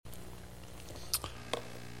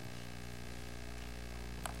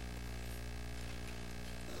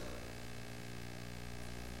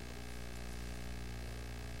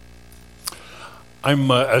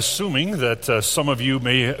I'm assuming that some of you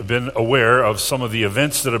may have been aware of some of the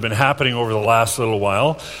events that have been happening over the last little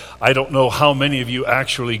while. I don't know how many of you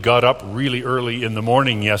actually got up really early in the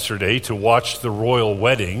morning yesterday to watch the royal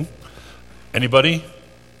wedding. Anybody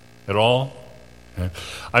at all? Okay.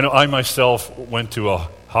 I know I myself went to a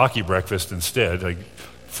hockey breakfast instead.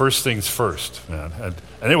 First things first, man.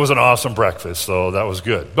 And it was an awesome breakfast, so that was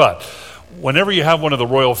good. But whenever you have one of the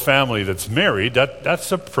royal family that's married,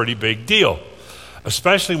 that's a pretty big deal.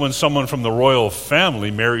 Especially when someone from the royal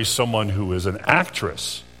family marries someone who is an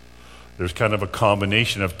actress. There's kind of a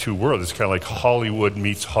combination of two worlds. It's kind of like Hollywood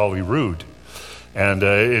meets Holyrood. And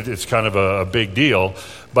it's kind of a big deal.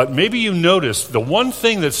 But maybe you noticed the one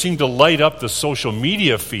thing that seemed to light up the social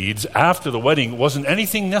media feeds after the wedding wasn't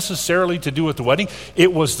anything necessarily to do with the wedding.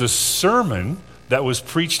 It was the sermon that was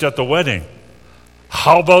preached at the wedding.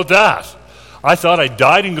 How about that? I thought I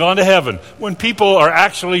died and gone to heaven. When people are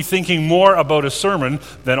actually thinking more about a sermon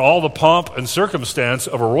than all the pomp and circumstance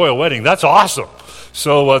of a royal wedding, that's awesome.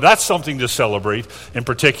 So that's something to celebrate in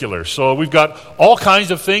particular. So we've got all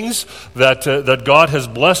kinds of things that God has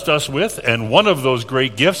blessed us with, and one of those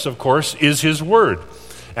great gifts, of course, is His Word.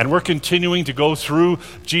 And we're continuing to go through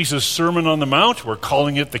Jesus' Sermon on the Mount. We're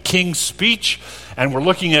calling it the King's Speech, and we're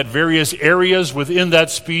looking at various areas within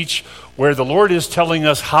that speech where the Lord is telling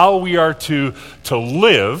us how we are to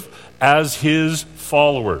live as His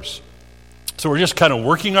followers. So we're just kind of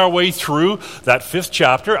working our way through that 5th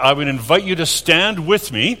chapter. I would invite you to stand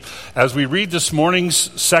with me as we read this morning's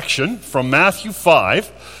section from Matthew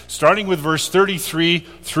 5, starting with verse 33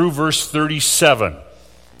 through verse 37.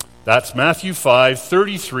 That's Matthew 5,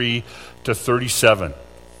 33 to 37.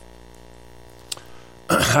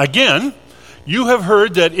 Again, you have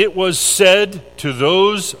heard that it was said to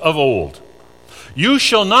those of old, "You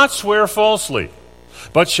shall not swear falsely,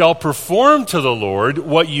 but shall perform to the Lord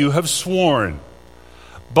what you have sworn.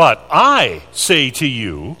 But I say to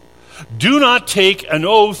you, do not take an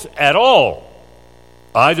oath at all,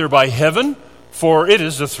 either by heaven, for it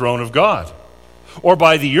is the throne of God, or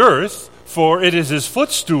by the earth, for it is His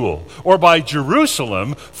footstool, or by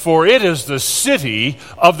Jerusalem, for it is the city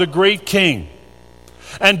of the great King.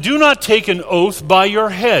 And do not take an oath by your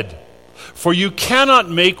head, for you cannot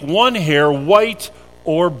make one hair white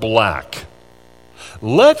or black.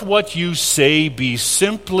 Let what you say be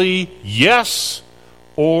simply yes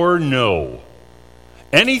or no.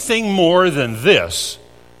 Anything more than this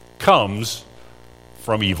comes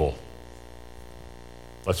from evil."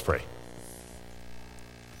 Let's pray.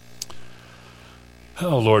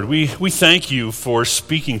 Oh, Lord, we thank you for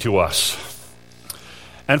speaking to us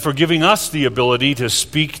and for giving us the ability to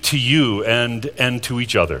speak to you and to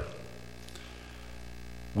each other.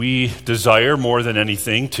 We desire more than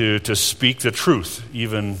anything to speak the truth,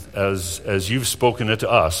 even as you've spoken it to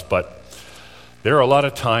us. But there are a lot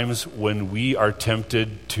of times when we are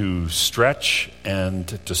tempted to stretch and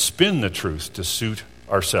to spin the truth to suit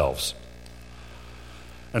ourselves.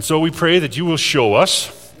 And so we pray that you will show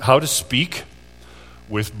us how to speak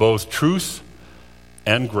with both truth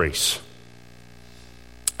and grace.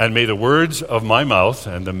 And may the words of my mouth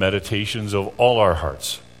and the meditations of all our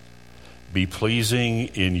hearts be pleasing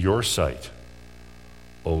in your sight,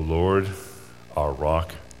 O Lord, our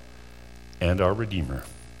rock and our Redeemer.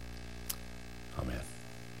 Amen.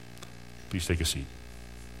 Please take a seat.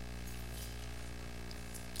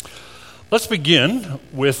 Let's begin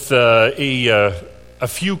with a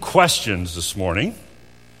few questions this morning.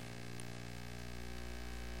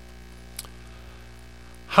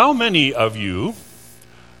 How many of you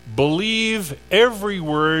believe every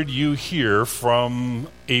word you hear from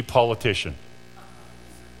a politician?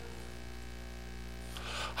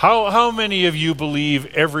 How many of you believe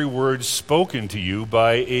every word spoken to you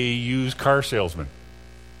by a used car salesman?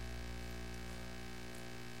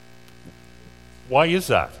 Why is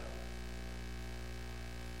that?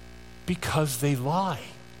 Because they lie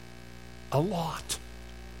a lot.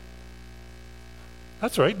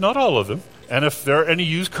 That's right, not all of them. And if there are any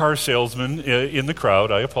used car salesmen in the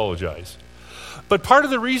crowd, I apologize. But part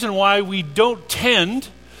of the reason why we don't tend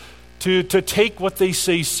to take what they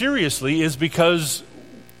say seriously is because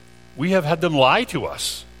we have had them lie to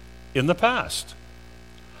us in the past.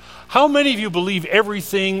 How many of you believe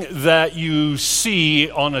everything that you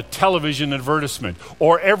see on a television advertisement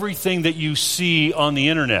or everything that you see on the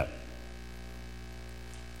internet?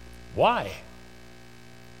 Why?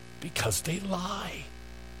 Because they lie.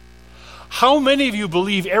 How many of you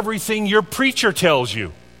believe everything your preacher tells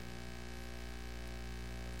you?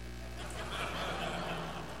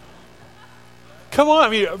 Come on, I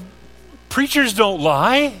mean, preachers don't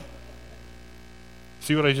lie.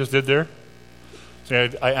 See what I just did there? See,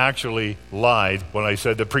 I actually lied when I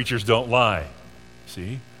said the preachers don't lie.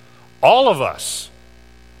 See? All of us,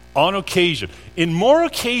 on occasion, in more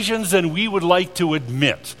occasions than we would like to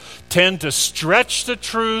admit, tend to stretch the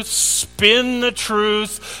truth, spin the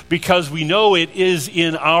truth, because we know it is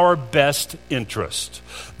in our best interest.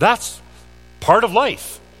 That's part of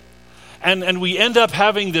life. And we end up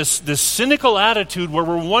having this cynical attitude where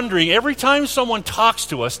we're wondering every time someone talks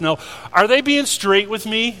to us, now, are they being straight with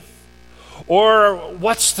me? Or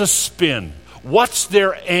what's the spin? What's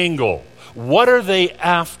their angle? What are they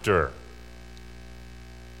after?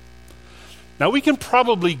 Now, we can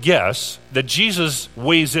probably guess that Jesus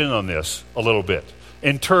weighs in on this a little bit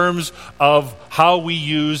in terms of how we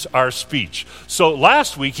use our speech. So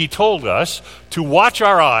last week, he told us to watch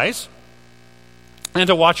our eyes and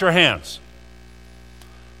to watch our hands.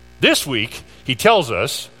 This week, he tells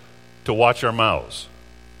us to watch our mouths.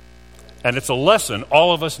 And it's a lesson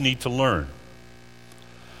all of us need to learn.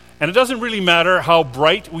 And it doesn't really matter how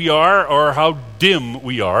bright we are or how dim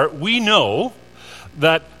we are. We know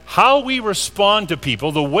that how we respond to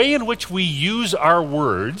people, the way in which we use our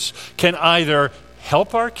words, can either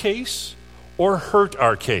help our case or hurt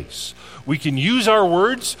our case. We can use our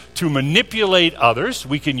words to manipulate others.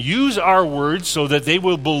 We can use our words so that they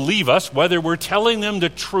will believe us, whether we're telling them the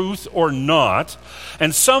truth or not.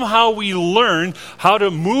 And somehow we learn how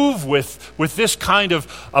to move with this kind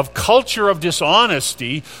of culture of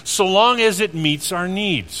dishonesty so long as it meets our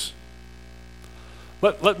needs.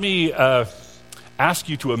 Let me ask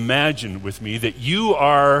you to imagine with me that you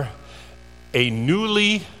are a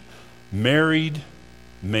newly married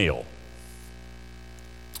male.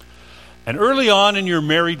 And early on in your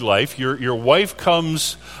married life, your wife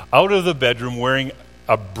comes out of the bedroom wearing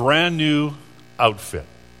a brand new outfit.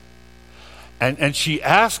 And she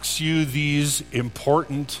asks you these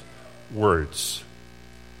important words.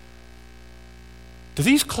 Do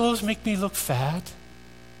these clothes make me look fat?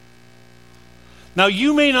 Now,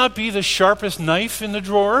 you may not be the sharpest knife in the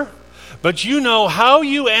drawer, but you know how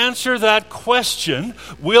you answer that question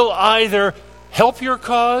will either help your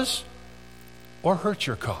cause or hurt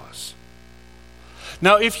your cause.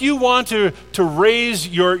 Now, if you want to raise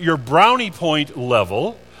your brownie point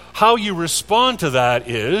level, how you respond to that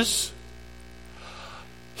is,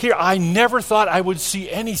 here, I never thought I would see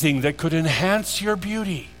anything that could enhance your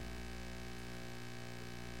beauty.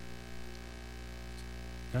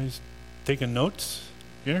 Guys taking notes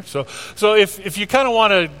here? So if you kind of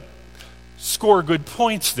want to score good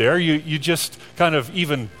points there, you just kind of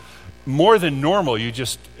even more than normal, you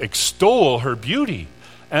just extol her beauty.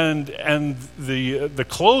 And the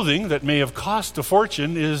clothing that may have cost a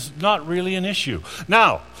fortune is not really an issue.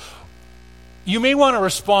 Now, you may want to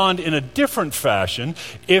respond in a different fashion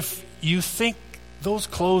if you think those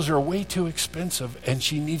clothes are way too expensive and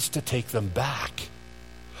she needs to take them back.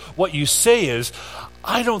 What you say is,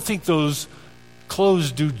 I don't think those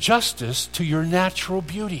clothes do justice to your natural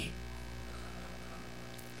beauty.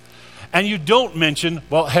 And you don't mention,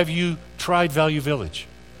 well, have you tried Value Village?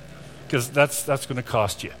 Because that's going to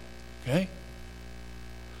cost you, okay?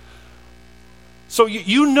 So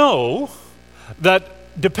you know that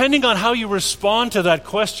depending on how you respond to that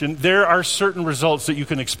question, there are certain results that you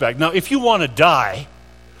can expect. Now, if you want to die,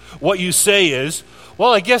 what you say is,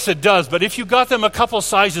 well, I guess it does, but if you got them a couple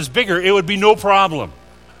sizes bigger, it would be no problem.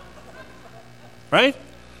 Right?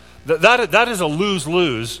 That is a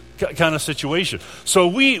lose-lose kind of situation. So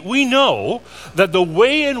we know that the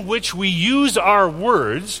way in which we use our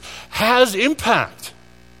words has impact.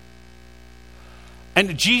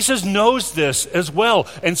 And Jesus knows this as well.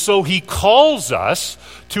 And so he calls us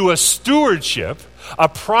to a stewardship, a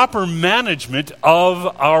proper management of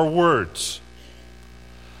our words.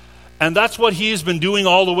 And that's what he has been doing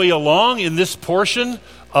all the way along in this portion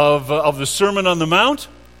of the Sermon on the Mount.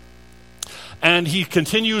 And he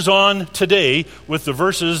continues on today with the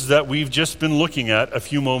verses that we've just been looking at a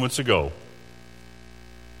few moments ago.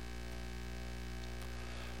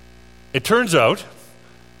 It turns out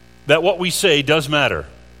that what we say does matter.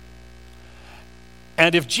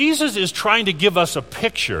 And if Jesus is trying to give us a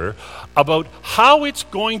picture about how it's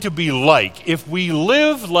going to be like if we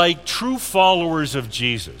live like true followers of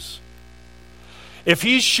Jesus, if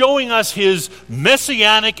he's showing us his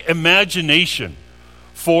messianic imagination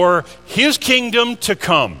for his kingdom to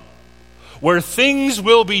come, where things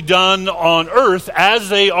will be done on earth as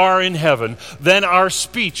they are in heaven, then our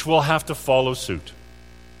speech will have to follow suit.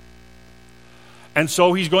 And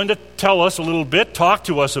so he's going to tell us a little bit, talk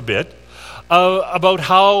to us a bit, about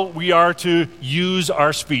how we are to use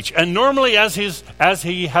our speech. And normally, as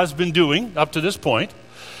he has been doing up to this point,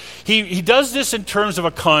 he does this in terms of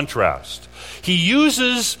a contrast. He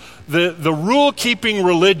uses the rule-keeping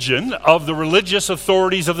religion of the religious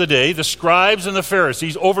authorities of the day, the scribes and the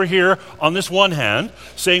Pharisees, over here on this one hand,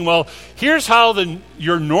 saying, well, here's how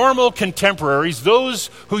your normal contemporaries, those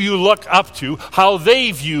who you look up to, how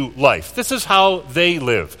they view life. This is how they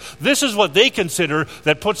live. This is what they consider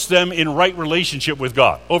that puts them in right relationship with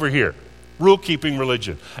God, over here. Rule-keeping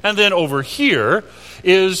religion. And then over here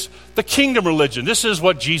is the kingdom religion. This is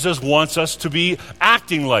what Jesus wants us to be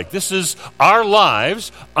acting like. This is our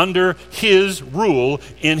lives under his rule,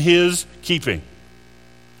 in his keeping.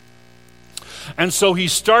 And so he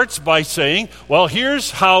starts by saying, well, here's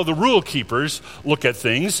how the rule keepers look at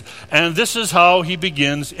things, and this is how he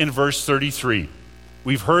begins in verse 33.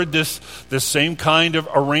 We've heard this same kind of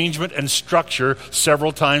arrangement and structure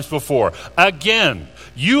several times before. Again,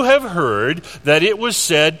 you have heard that it was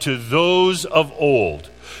said to those of old,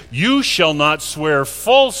 you shall not swear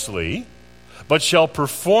falsely, but shall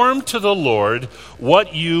perform to the Lord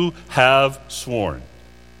what you have sworn.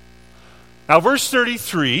 Now, verse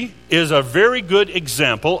 33 is a very good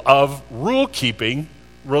example of rule-keeping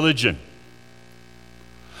religion.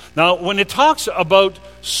 Now, when it talks about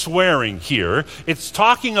swearing here, it's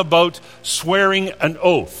talking about swearing an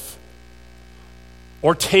oath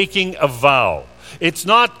or taking a vow. It's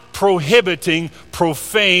not prohibiting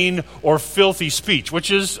profane or filthy speech,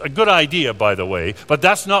 which is a good idea, by the way, but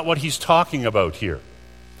that's not what he's talking about here.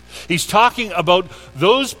 He's talking about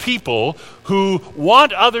those people who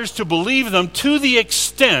want others to believe them to the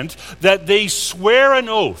extent that they swear an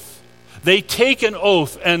oath. They take an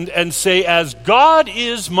oath and say, as God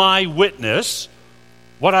is my witness,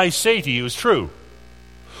 what I say to you is true.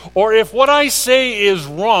 Or if what I say is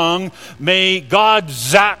wrong, may God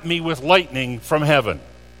zap me with lightning from heaven.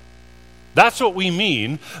 That's what we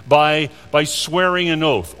mean by swearing an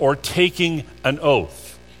oath or taking an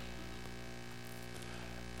oath.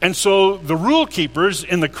 And so the rule keepers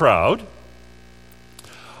in the crowd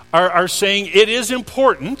are saying it is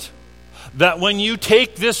important that when you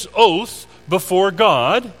take this oath before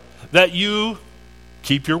God, that you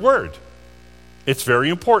keep your word. It's very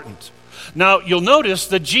important. Now, you'll notice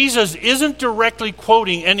that Jesus isn't directly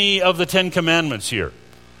quoting any of the Ten Commandments here.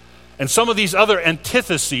 And some of these other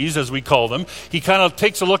antitheses, as we call them, he kind of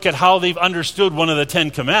takes a look at how they've understood one of the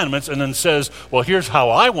Ten Commandments and then says, well, here's how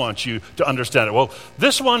I want you to understand it. Well,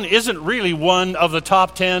 this one isn't really one of the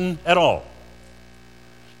top 10 at all.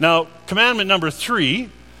 Now, commandment number 3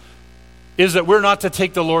 is that we're not to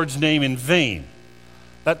take the Lord's name in vain.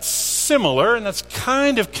 That's similar and that's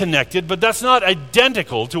kind of connected, but that's not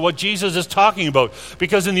identical to what Jesus is talking about.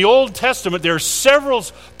 Because in the Old Testament, there are several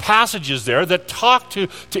passages there that talk to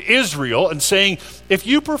Israel and saying, if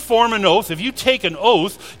you perform an oath, if you take an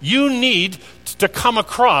oath, you need to come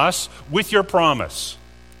across with your promise.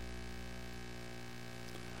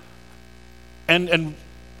 And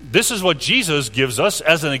this is what Jesus gives us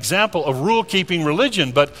as an example of rule-keeping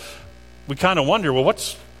religion, but we kind of wonder, well,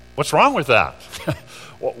 what's wrong with that?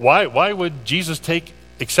 Why would Jesus take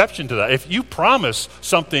exception to that? If you promise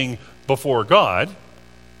something before God,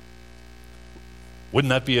 wouldn't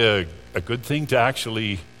that be a good thing to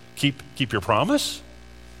actually keep your promise?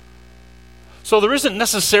 So there isn't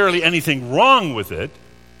necessarily anything wrong with it,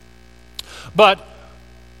 but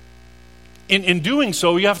in doing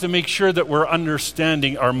so, you have to make sure that we're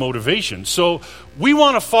understanding our motivation. So we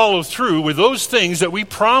want to follow through with those things that we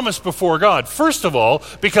promise before God. First of all,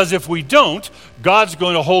 because if we don't, God's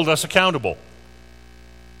going to hold us accountable.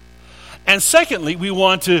 And secondly, we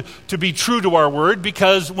want to be true to our word,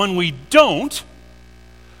 because when we don't,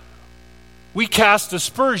 we cast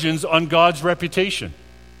aspersions on God's reputation.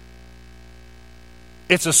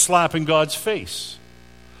 It's a slap in God's face.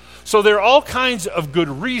 So there are all kinds of good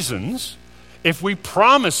reasons. If we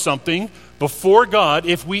promise something before God,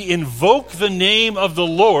 if we invoke the name of the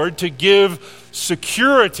Lord to give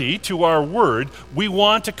security to our word, we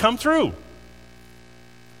want to come through.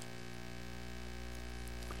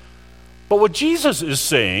 But what Jesus is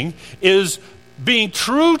saying is being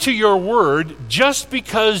true to your word just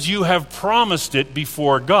because you have promised it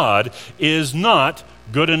before God is not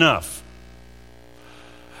good enough.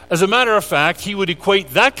 As a matter of fact, he would equate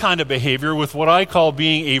that kind of behavior with what I call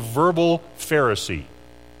being a verbal Pharisee.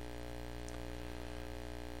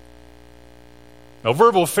 Now,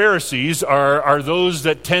 verbal Pharisees are those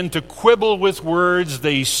that tend to quibble with words.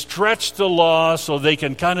 They stretch the law so they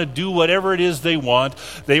can kind of do whatever it is they want.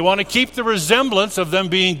 They want to keep the resemblance of them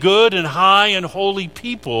being good and high and holy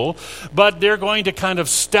people, but they're going to kind of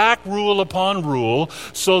stack rule upon rule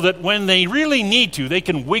so that when they really need to, they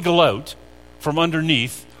can wiggle out from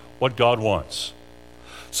underneath what God wants.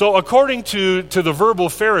 So according to the verbal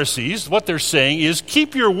Pharisees, what they're saying is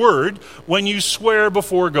keep your word when you swear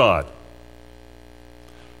before God.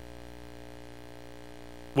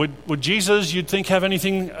 Would Jesus, you'd think, have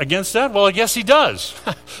anything against that? Well, I guess he does.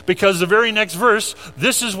 Because the very next verse,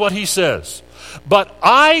 this is what he says. But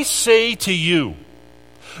I say to you,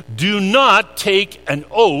 do not take an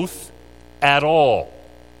oath at all.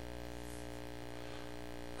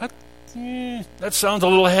 That sounds a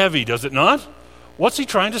little heavy, does it not? What's he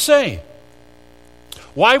trying to say?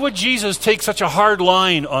 Why would Jesus take such a hard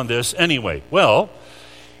line on this anyway? Well,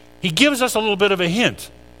 he gives us a little bit of a hint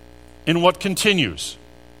in what continues.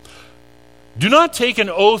 Do not take an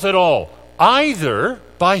oath at all, either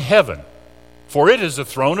by heaven, for it is the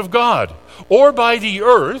throne of God, or by the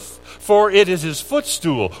earth, for it is his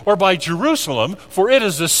footstool, or by Jerusalem, for it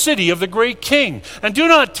is the city of the great king. And do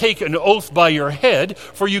not take an oath by your head,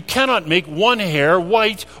 for you cannot make one hair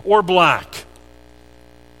white or black.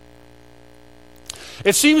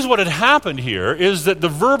 It seems what had happened here is that the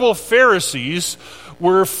verbal Pharisees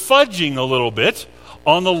were fudging a little bit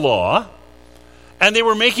on the law, and they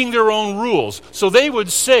were making their own rules. So they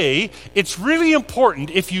would say, it's really important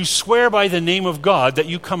if you swear by the name of God that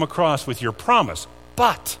you come across with your promise.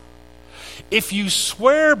 But if you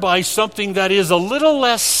swear by something that is a little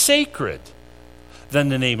less sacred than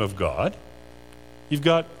the name of God, you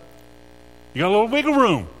got a little wiggle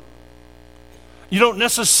room. You don't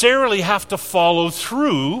necessarily have to follow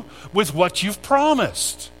through with what you've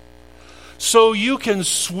promised. So you can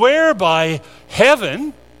swear by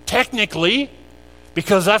heaven, technically,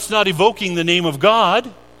 because that's not evoking the name of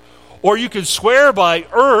God. Or you could swear by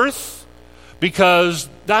earth because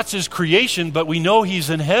that's his creation, but we know he's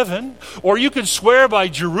in heaven. Or you can swear by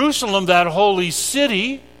Jerusalem, that holy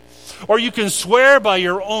city. Or you can swear by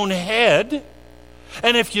your own head.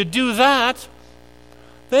 And if you do that,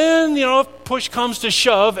 then, if push comes to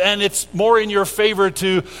shove and it's more in your favor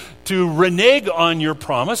to renege on your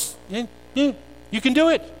promise, you can do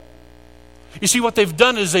it. You see, what they've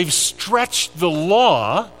done is they've stretched the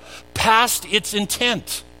law past its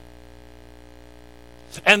intent.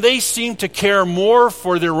 And they seem to care more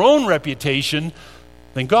for their own reputation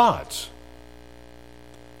than God's.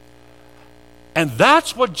 And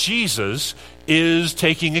that's what Jesus is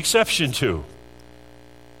taking exception to.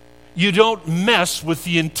 You don't mess with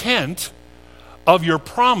the intent of your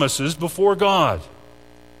promises before God.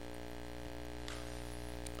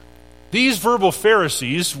 These verbal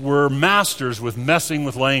Pharisees were masters with messing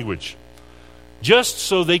with language, just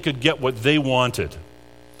so they could get what they wanted.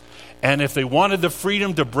 And if they wanted the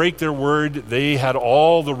freedom to break their word, they had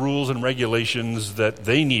all the rules and regulations that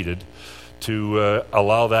they needed to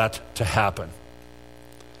allow that to happen.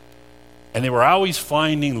 And they were always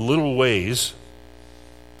finding little ways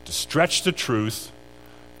to stretch the truth,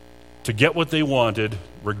 to get what they wanted,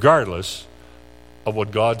 regardless of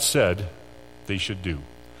what God said they should do.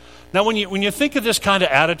 Now, when you think of this kind of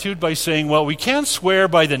attitude by saying, well, we can't swear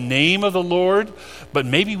by the name of the Lord, but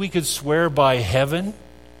maybe we could swear by heaven,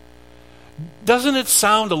 doesn't it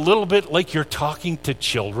sound a little bit like you're talking to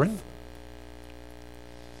children?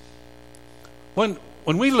 When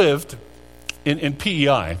we lived in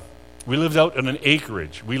PEI, we lived out in an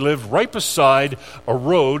acreage. We lived right beside a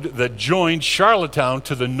road that joined Charlottetown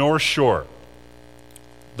to the North Shore,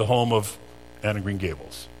 the home of Anne of Green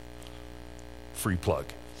Gables. Free plug.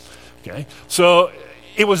 Okay, so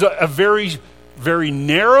it was a very, very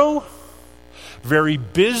narrow, very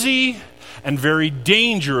busy, and very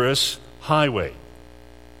dangerous highway.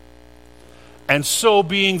 And so,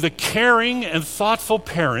 being the caring and thoughtful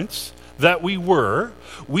parents that we were,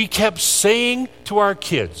 we kept saying to our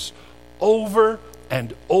kids over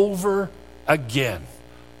and over again,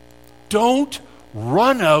 don't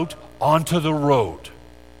run out onto the road.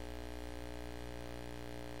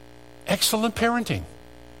 Excellent parenting.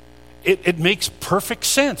 It makes perfect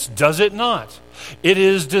sense, does it not? It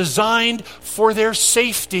is designed for their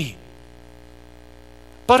safety.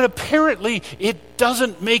 But apparently, it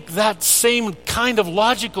doesn't make that same kind of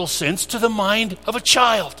logical sense to the mind of a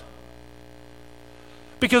child.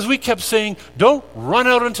 Because we kept saying, don't run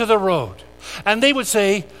out into the road. And they would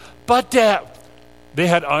say, but Dad, they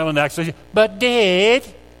had island accents, but Dad,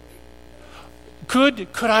 could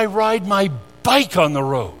I ride my bike on the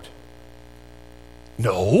road?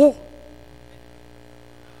 No.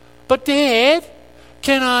 But Dad,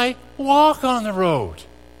 can I walk on the road?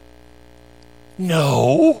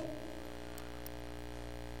 No.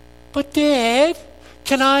 But Dad,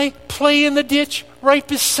 can I play in the ditch right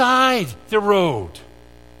beside the road?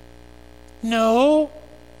 No.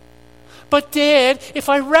 But Dad, if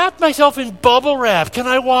I wrap myself in bubble wrap, can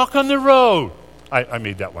I walk on the road? I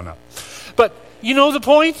made that one up. But you know the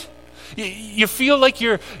point? You feel like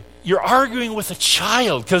you're arguing with a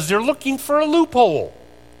child because they're looking for a loophole.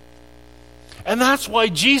 And that's why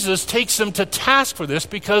Jesus takes them to task for this,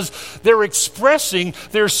 because they're expressing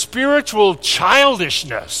their spiritual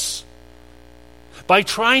childishness by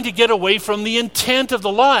trying to get away from the intent of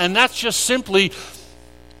the law. And that's just simply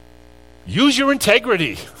use your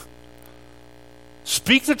integrity.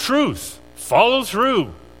 Speak the truth. Follow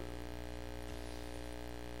through.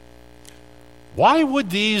 Why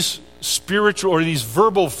would these spiritual or these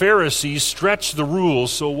verbal Pharisees stretch the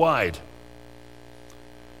rules so wide?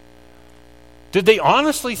 Did they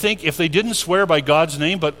honestly think if they didn't swear by God's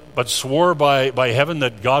name but swore by heaven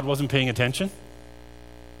that God wasn't paying attention?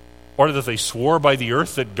 Or that they swore by the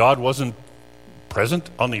earth that God wasn't present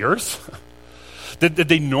on the earth? Did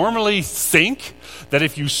they normally think that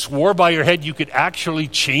if you swore by your head you could actually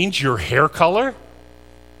change your hair color?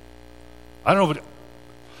 I don't know, but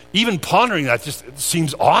even pondering that just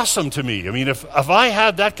seems awesome to me. I mean, if I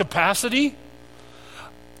had that capacity,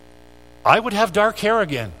 I would have dark hair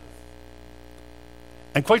again.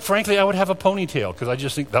 And quite frankly, I would have a ponytail because I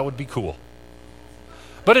just think that would be cool.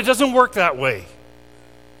 But it doesn't work that way.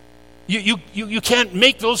 You can't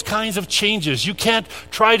make those kinds of changes. You can't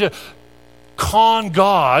try to con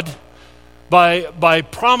God by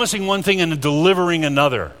promising one thing and delivering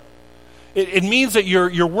another. It means that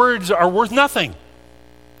your words are worth nothing.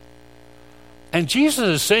 And Jesus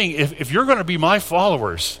is saying, if you're going to be my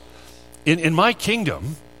followers in my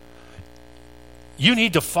kingdom, you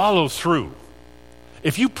need to follow through.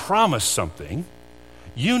 If you promise something,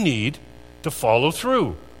 you need to follow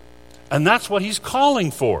through. And that's what he's calling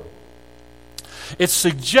for. It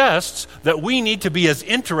suggests that we need to be as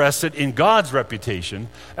interested in God's reputation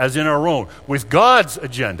as in our own, with God's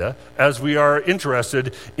agenda as we are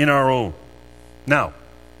interested in our own. Now,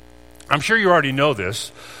 I'm sure you already know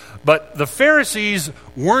this, but the Pharisees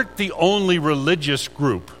weren't the only religious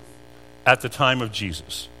group at the time of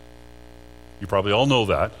Jesus. You probably all know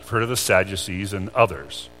that. You've heard of the Sadducees and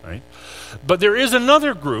others, right? But there is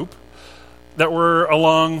another group that were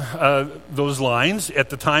along those lines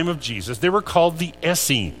at the time of Jesus. They were called the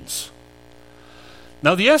Essenes.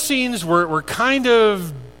 Now, the Essenes were kind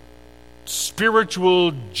of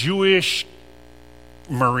spiritual Jewish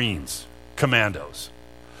Marines, commandos.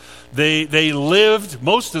 They lived,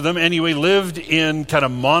 most of them anyway, lived in kind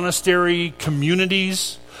of monastery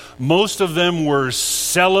communities. Most of them were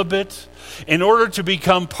celibate. In order to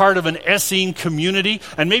become part of an Essene community,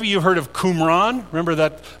 and maybe you've heard of Qumran, remember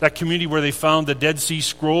that community where they found the Dead Sea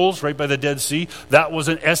Scrolls right by the Dead Sea? That was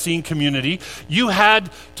an Essene community. You had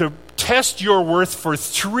to test your worth for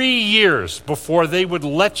 3 years before they would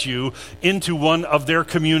let you into one of their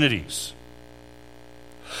communities.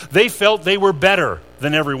 They felt they were better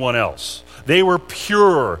than everyone else. They were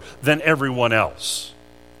purer than everyone else.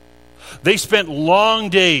 They spent long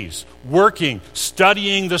days working,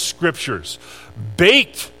 studying the scriptures,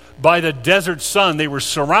 baked by the desert sun. They were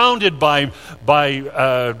surrounded by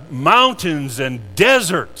mountains and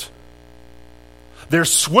desert. Their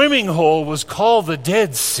swimming hole was called the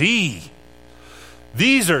Dead Sea.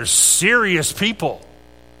 These are serious people.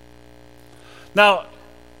 Now,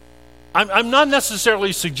 I'm not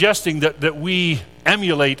necessarily suggesting that we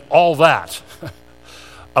emulate all that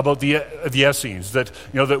about the Essenes, that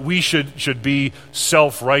we should be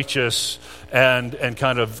self-righteous and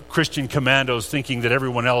kind of Christian commandos, thinking that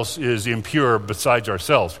everyone else is impure besides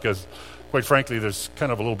ourselves, because quite frankly there's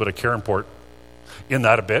kind of a little bit of Karen port in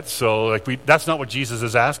that a bit. So that's not what Jesus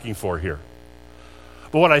is asking for here.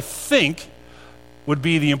 But what I think would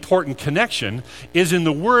be the important connection is in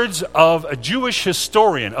the words of a Jewish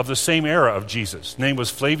historian of the same era of Jesus. His name was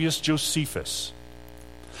Flavius Josephus.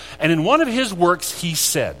 And in one of his works, he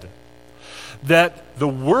said that the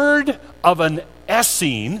word of an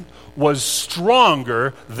Essene was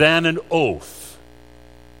stronger than an oath.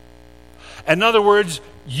 In other words,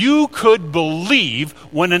 you could believe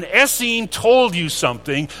when an Essene told you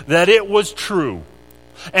something that it was true.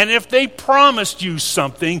 And if they promised you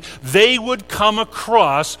something, they would come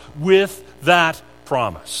across with that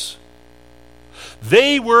promise.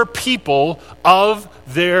 They were people of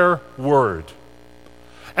their word.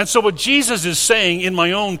 And so what Jesus is saying in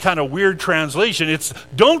my own kind of weird translation, it's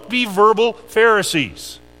don't be verbal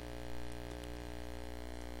Pharisees.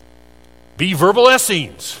 Be verbal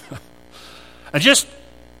Essenes. And just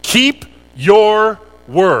keep your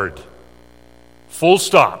word. Full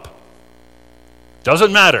stop.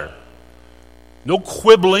 Doesn't matter. No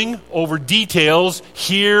quibbling over details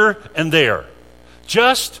here and there.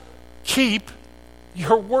 Just keep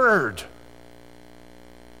your word.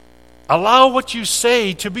 Allow what you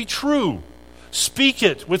say to be true. Speak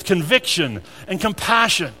it with conviction and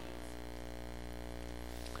compassion.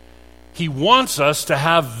 He wants us to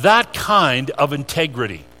have that kind of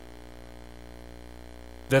integrity,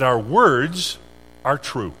 that our words are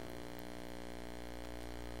true.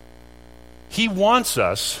 He wants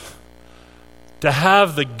us to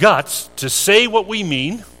have the guts to say what we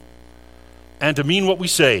mean and to mean what we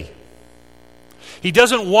say. He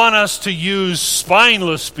doesn't want us to use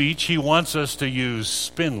spineless speech. He wants us to use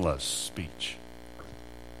spinless speech.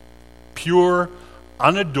 Pure,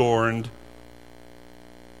 unadorned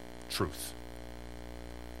truth.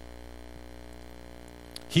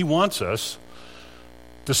 He wants us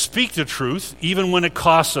to speak the truth even when it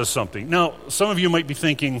costs us something. Now, some of you might be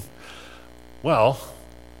thinking, well,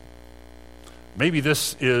 maybe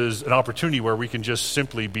this is an opportunity where we can just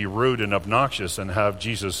simply be rude and obnoxious and have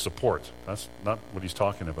Jesus' support. That's not what he's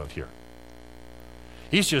talking about here.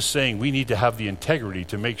 He's just saying we need to have the integrity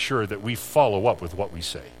to make sure that we follow up with what we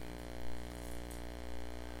say.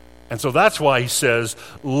 And so that's why he says,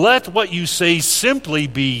 let what you say simply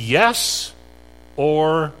be yes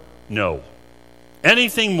or no.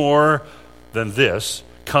 Anything more than this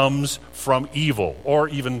comes from evil, or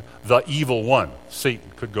even the evil one.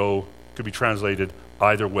 Satan could be translated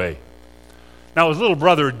either way. Now his little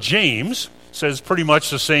brother James says pretty much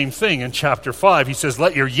the same thing in chapter 5. He says,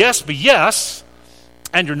 let your yes be yes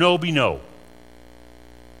and your no be no.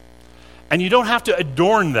 And you don't have to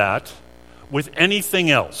adorn that with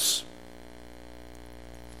anything else.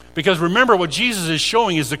 Because remember, what Jesus is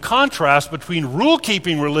showing is the contrast between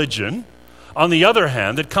rule-keeping religion, on the other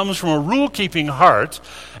hand, that comes from a rule-keeping heart,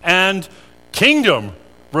 and kingdom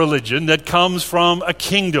religion that comes from a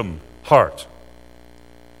kingdom heart.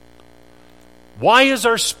 Why is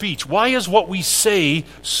our speech, why is what we say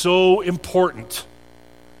so important?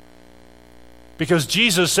 Because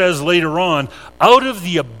Jesus says later on, out of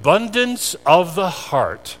the abundance of the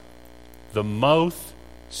heart, the mouth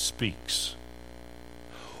speaks.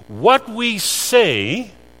 What we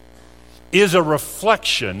say is a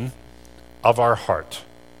reflection of our heart.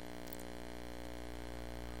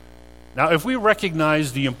 Now, if we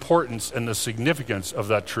recognize the importance and the significance of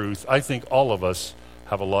that truth, I think all of us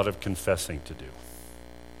have a lot of confessing to do.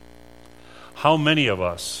 How many of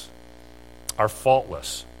us are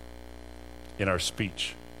faultless in our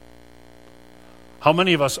speech? How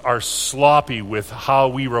many of us are sloppy with how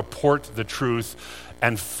we report the truth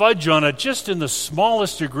and fudge on it just in the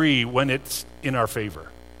smallest degree when it's in our favor?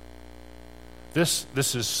 This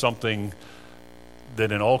is something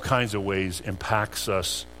that in all kinds of ways impacts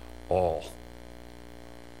us all.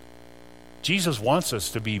 Jesus wants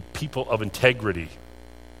us to be people of integrity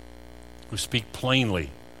who speak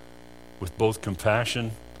plainly with both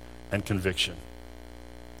compassion and conviction.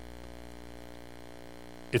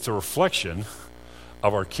 It's a reflection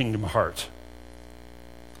of our kingdom heart.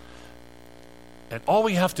 And all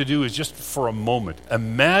we have to do is just for a moment,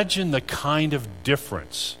 imagine the kind of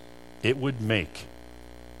difference it would make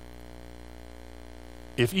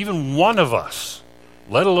if even one of us,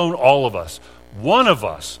 let alone all of us, one of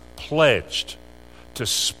us pledged to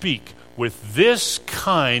speak with this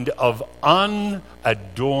kind of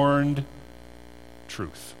unadorned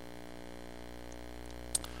truth.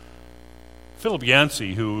 Philip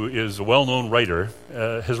Yancey, who is a well-known writer,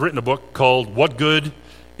 has written a book called What Good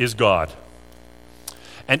is God?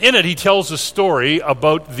 And in it, he tells a story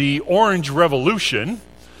about the Orange Revolution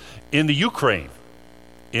in the Ukraine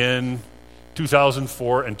in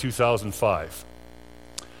 2004 and 2005.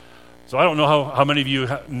 So I don't know how many of you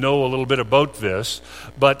know a little bit about this,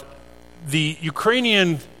 but the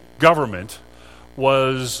Ukrainian government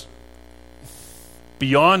was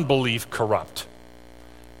beyond belief corrupt.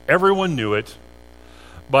 Everyone knew it,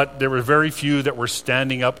 but there were very few that were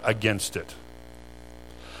standing up against it.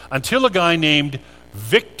 Until a guy named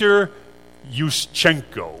Viktor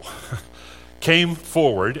Yushchenko came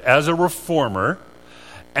forward as a reformer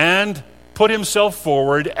and put himself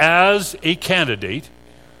forward as a candidate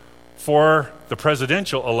for the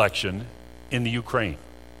presidential election in the Ukraine.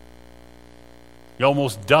 He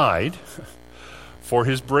almost died for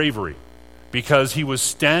his bravery because he was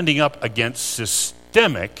standing up against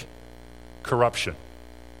systemic corruption.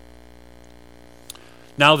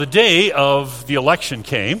 Now, the day of the election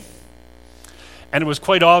came, and it was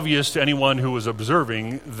quite obvious to anyone who was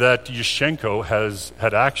observing that Yushchenko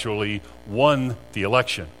had actually won the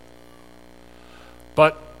election.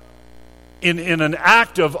 But in an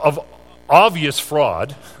act of obvious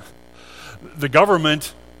fraud, the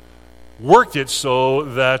government worked it so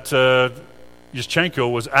that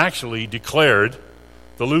Yushchenko was actually declared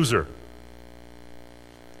the loser.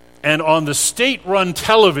 And on the state-run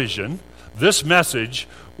television, this message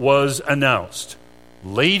was announced.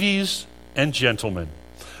 Ladies and gentlemen,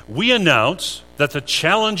 we announce that the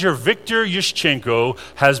challenger Viktor Yushchenko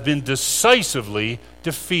has been decisively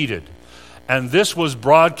defeated. And this was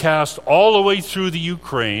broadcast all the way through the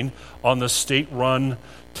Ukraine on the state-run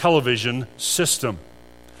television system.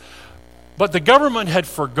 But the government had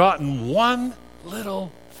forgotten one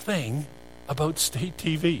little thing about state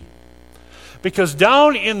TV. Because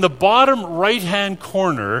down in the bottom right-hand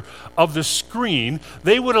corner of the screen,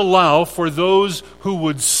 they would allow for those who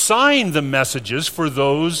would sign the messages for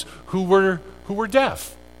those who were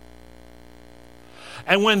deaf.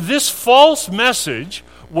 And when this false message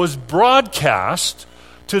was broadcast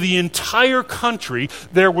to the entire country,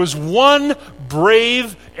 there was one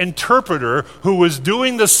brave interpreter who was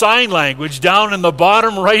doing the sign language down in the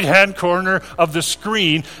bottom right-hand corner of the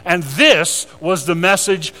screen, and this was the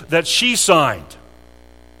message that she signed.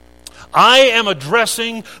 I am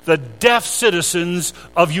addressing the deaf citizens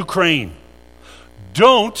of Ukraine.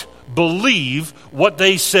 Don't believe what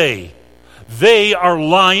they say. They are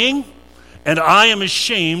lying, and I am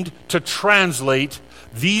ashamed to translate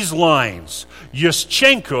these lines.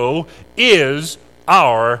 Yushchenko is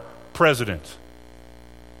our president.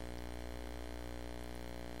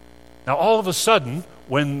 Now, all of a sudden,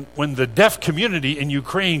 when the deaf community in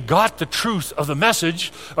Ukraine got the truth of the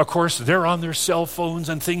message, of course, they're on their cell phones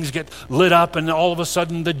and things get lit up, and all of a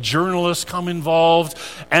sudden the journalists come involved,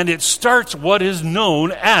 and it starts what is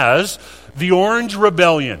known as the Orange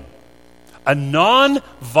Rebellion, a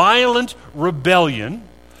non-violent rebellion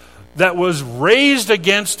that was raised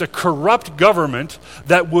against a corrupt government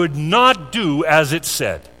that would not do as it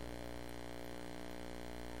said.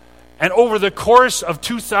 And over the course of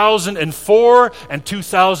 2004 and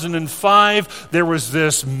 2005, there was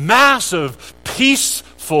this massive,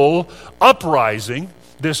 peaceful uprising,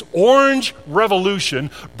 this orange revolution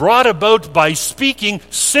brought about by speaking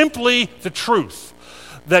simply the truth,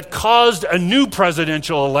 that caused a new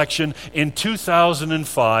presidential election in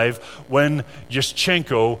 2005 when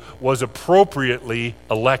Yushchenko was appropriately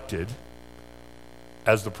elected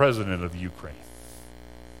as the president of the Ukraine.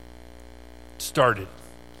 It started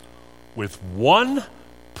with one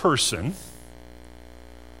person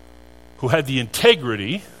who had the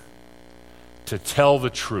integrity to tell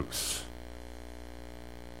the truth.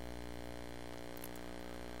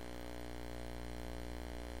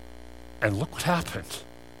 And look what happened.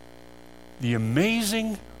 The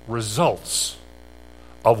amazing results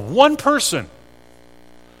of one person.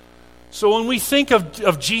 So when we think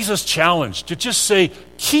of Jesus' challenge to just say,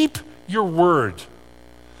 keep your word.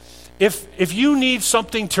 If you need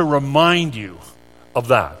something to remind you of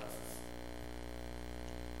that,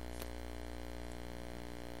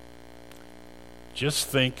 just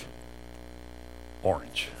think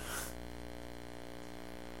orange.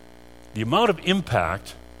 The amount of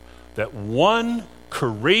impact that one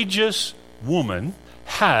courageous woman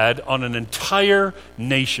had on an entire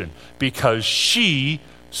nation because she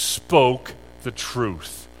spoke the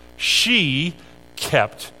truth. She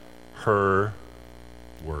kept her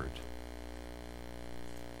word.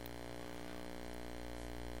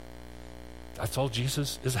 That's all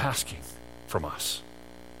Jesus is asking from us.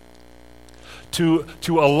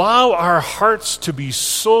 To allow our hearts to be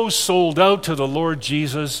so sold out to the Lord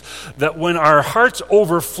Jesus that when our hearts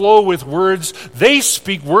overflow with words, they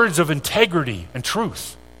speak words of integrity and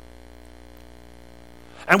truth.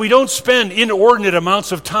 And we don't spend inordinate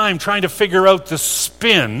amounts of time trying to figure out the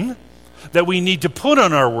spin that we need to put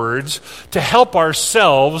on our words to help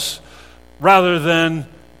ourselves rather than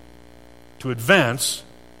to advance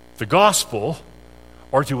the gospel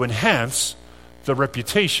or to enhance the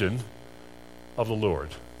reputation of the Lord.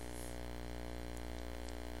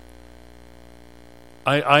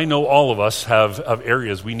 I know all of us have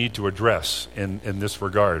areas we need to address in this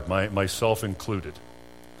regard, myself included.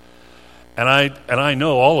 And I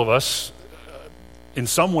know all of us, in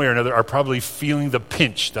some way or another, are probably feeling the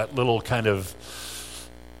pinch, that little kind of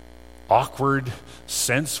awkward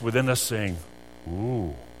sense within us saying,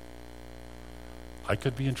 ooh, I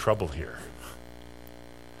could be in trouble here.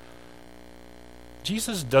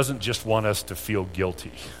 Jesus doesn't just want us to feel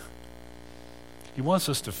guilty. He wants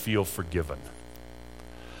us to feel forgiven.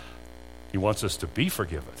 He wants us to be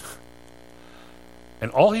forgiven.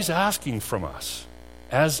 And all he's asking from us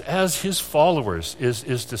as his followers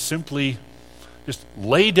is to simply just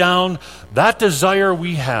lay down that desire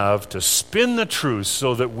we have to spin the truth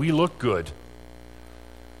so that we look good,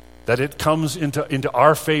 that it comes into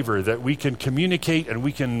our favor, that we can communicate and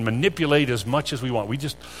we can manipulate as much as we want. We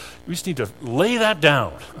just need to lay that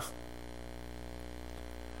down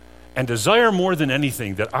and desire more than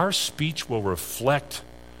anything that our speech will reflect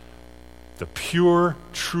the pure,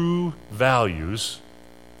 true values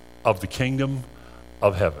of the kingdom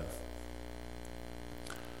of heaven.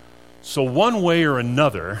 So one way or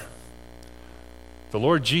another, the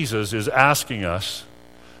Lord Jesus is asking us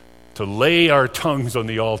to lay our tongues on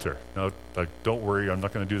the altar. Now, don't worry, I'm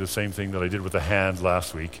not going to do the same thing that I did with the hands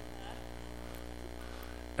last week.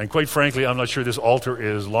 And quite frankly, I'm not sure this altar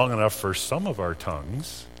is long enough for some of our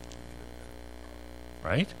tongues.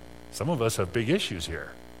 Right? Some of us have big issues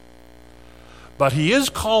here. But he is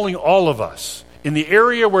calling all of us in the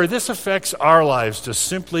area where this affects our lives to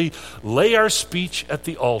simply lay our speech at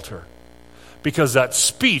the altar, because that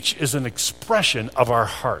speech is an expression of our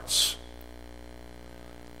hearts.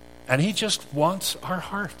 And he just wants our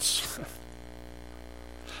hearts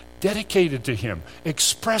dedicated to him.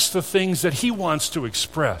 Express the things that he wants to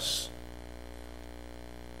express.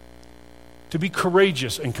 To be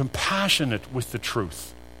courageous and compassionate with the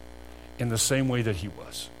truth in the same way that he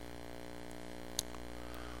was.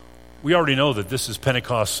 We already know that this is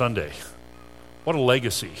Pentecost Sunday. What a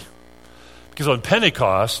legacy. Because on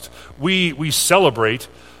Pentecost, we celebrate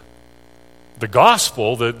the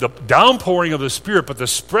gospel, the downpouring of the Spirit, but the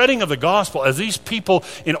spreading of the gospel as these people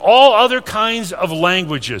in all other kinds of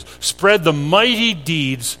languages spread the mighty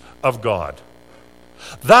deeds of God.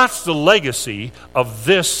 That's the legacy of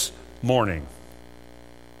this morning.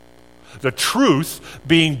 The truth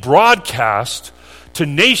being broadcast to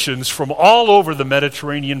nations from all over the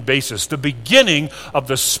Mediterranean basin, the beginning of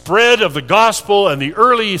the spread of the gospel and the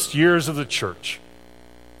earliest years of the church.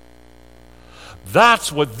 That's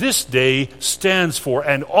what this day stands for.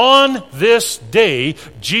 And on this day,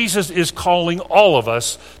 Jesus is calling all of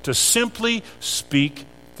us to simply speak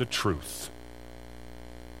the truth.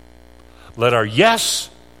 Let our yes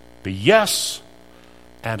be yes,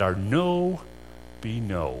 and our no be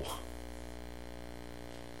no.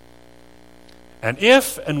 And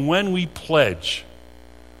if and when we pledge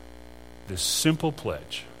this simple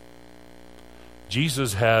pledge,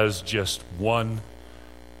 Jesus has just one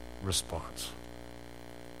response.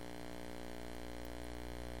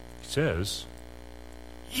 He says,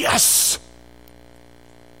 yes!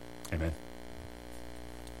 Amen.